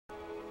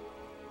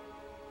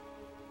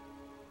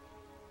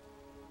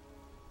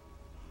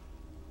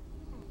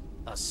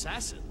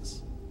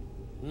Assassins?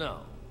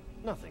 No,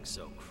 nothing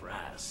so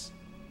crass.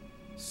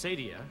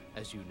 Sadia,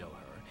 as you know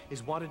her,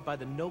 is wanted by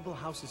the noble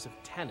houses of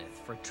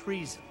Tanith for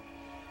treason.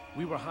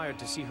 We were hired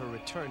to see her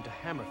return to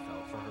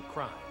Hammerfell for her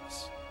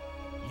crimes.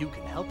 You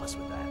can help us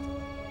with that,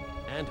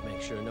 and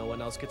make sure no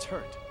one else gets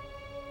hurt.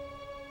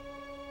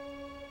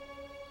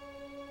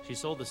 She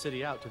sold the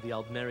city out to the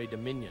Aldmeri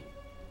Dominion.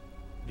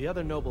 The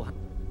other noble...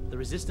 The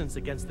resistance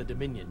against the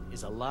Dominion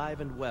is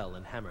alive and well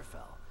in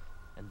Hammerfell,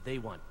 and they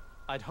want...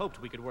 I'd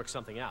hoped we could work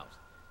something out.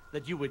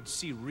 That you would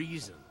see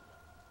reason.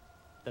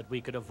 That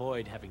we could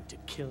avoid having to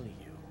kill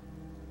you.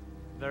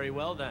 Very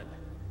well then.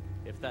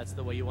 If that's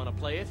the way you want to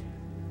play it,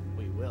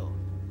 we will.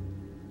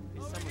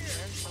 Is someone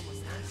there?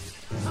 Someone's there?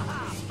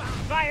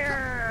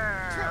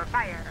 Fire!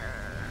 Fire!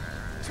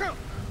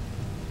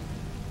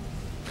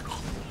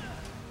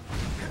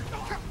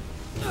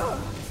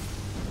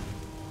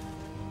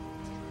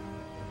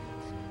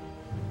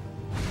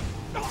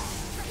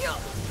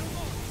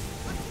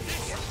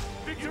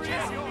 Victory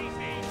is yours!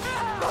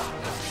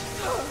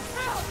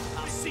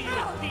 I'll see you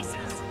in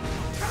pieces!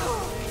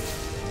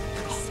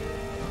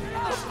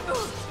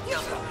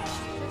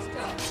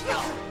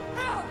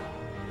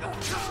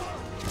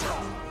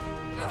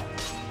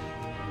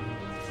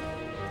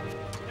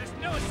 There's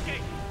no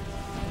escape!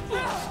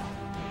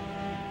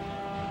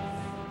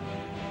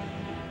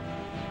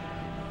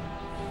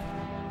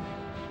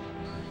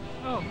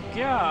 Oh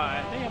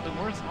god, they have the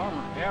worst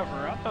armor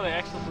ever. I thought they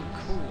actually looked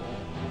cool.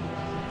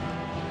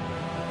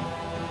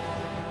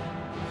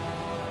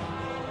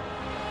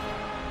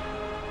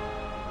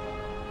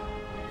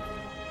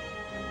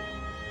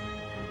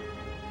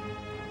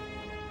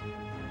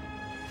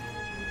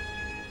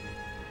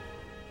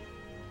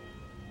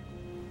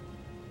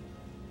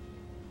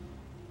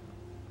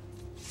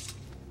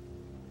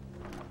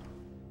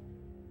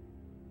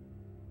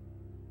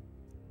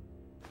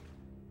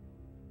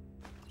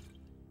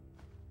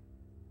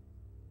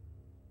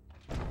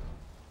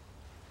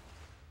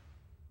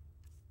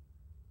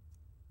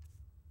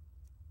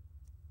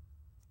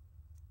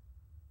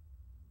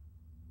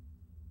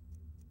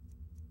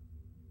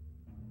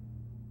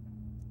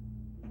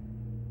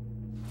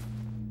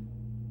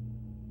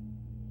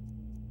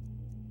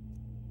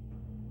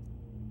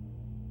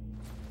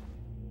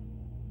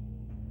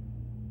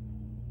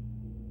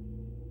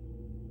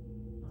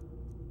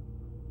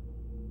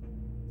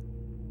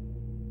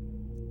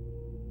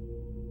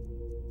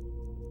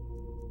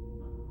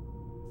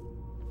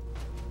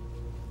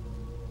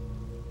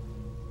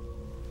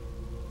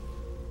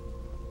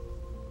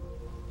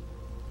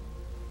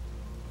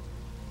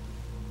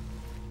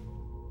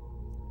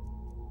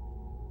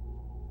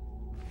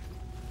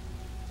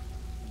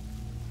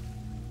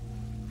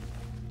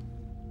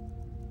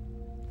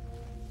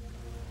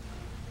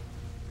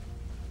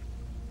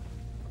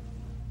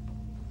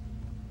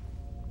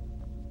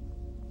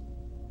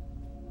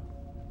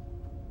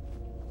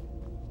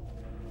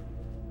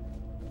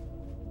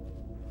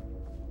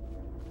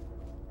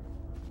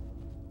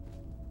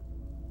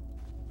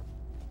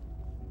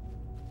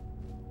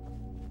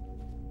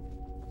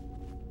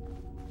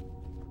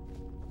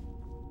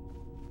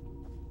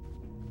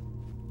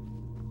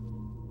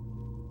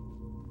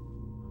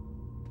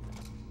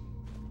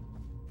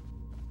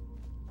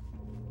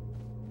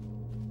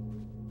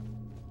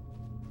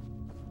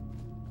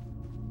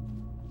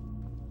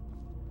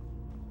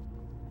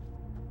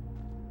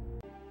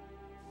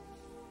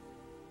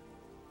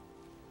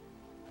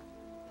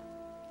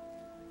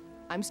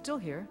 I'm still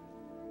here.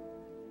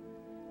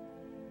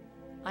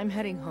 I'm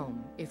heading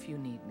home, if you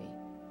need me.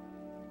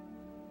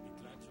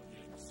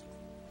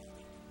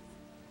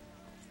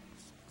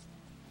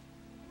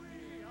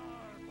 We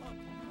are but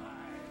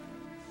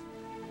minds,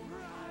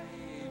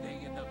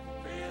 writhing in the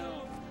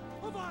filth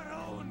of our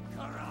own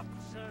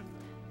corruption.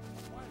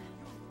 While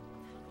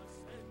you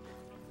ascend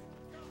from the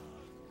dark.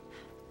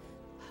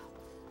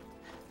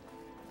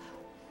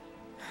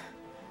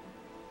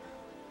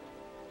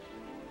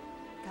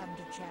 Come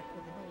to chat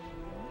with an old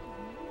friend.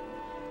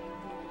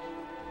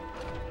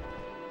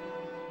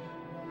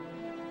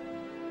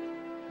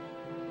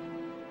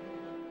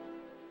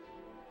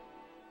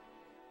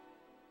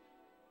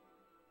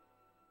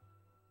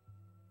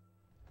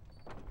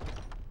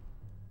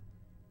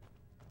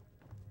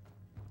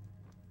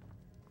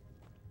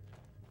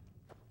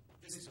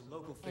 This is a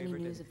local Any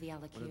favorite news and of the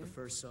one of the Alakir?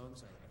 first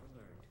songs I ever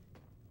learned.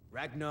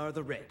 Ragnar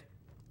the Red.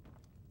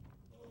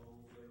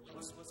 There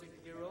once was a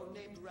hero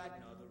named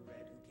Ragnar the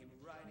Red who came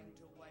riding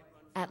to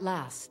Whiterun. At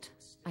last,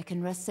 I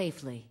can rest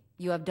safely.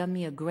 You have done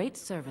me a great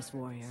service,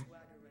 warrior.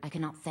 I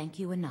cannot thank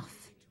you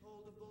enough.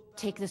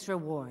 Take this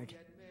reward.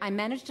 I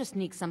managed to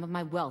sneak some of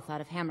my wealth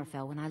out of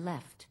Hammerfell when I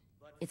left.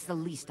 It's the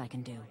least I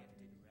can do.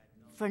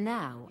 For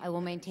now, I will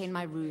maintain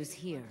my ruse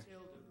here.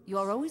 You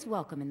are always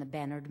welcome in the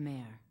Bannered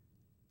Mare.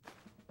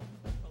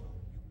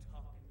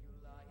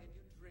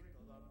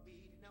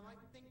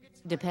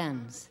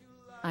 Depends.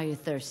 Are you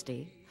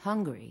thirsty?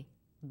 Hungry?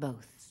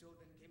 Both. So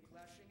then came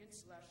clashing and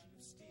slashing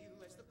of steel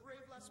as the brave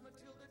lass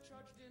Matilda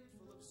charged in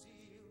full of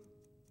zeal.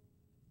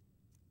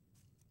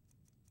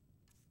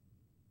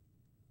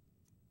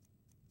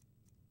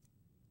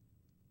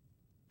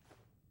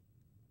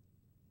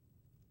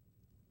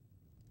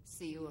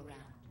 See you around.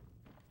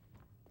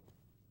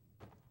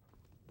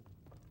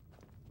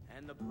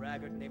 And the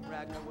braggart named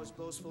Ragnar was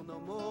boastful no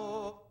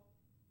more.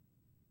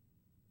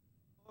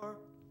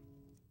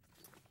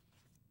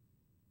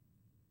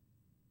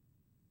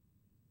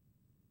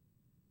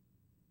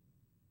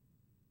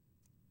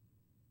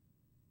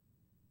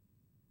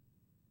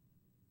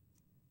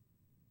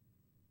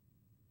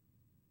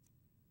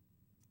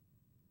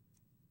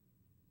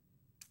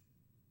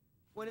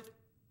 When its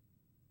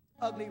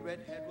ugly red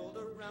head rolled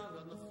around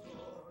on the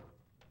floor.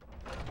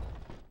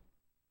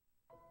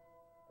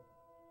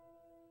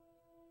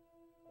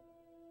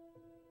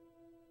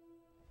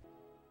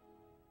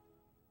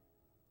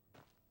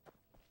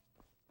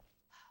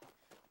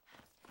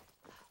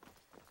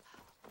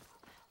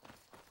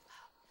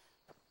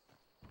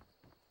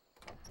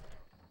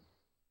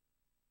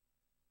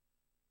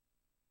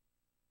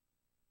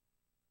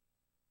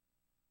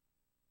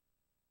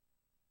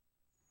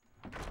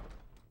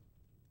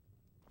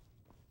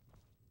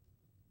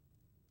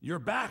 You're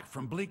back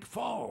from Bleak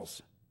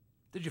Falls.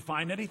 Did you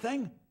find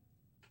anything?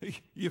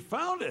 You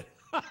found it!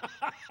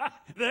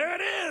 There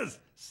it is!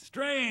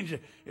 Strange.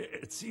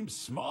 It seems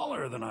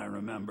smaller than I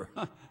remember.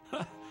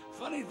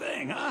 Funny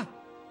thing, huh?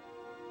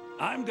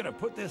 I'm gonna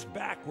put this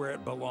back where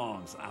it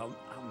belongs. I'll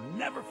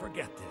never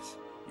forget this.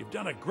 You've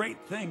done a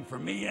great thing for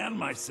me and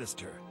my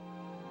sister.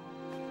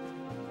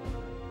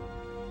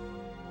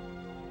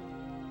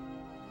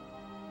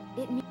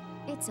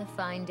 It's a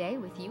fine day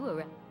with you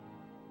around.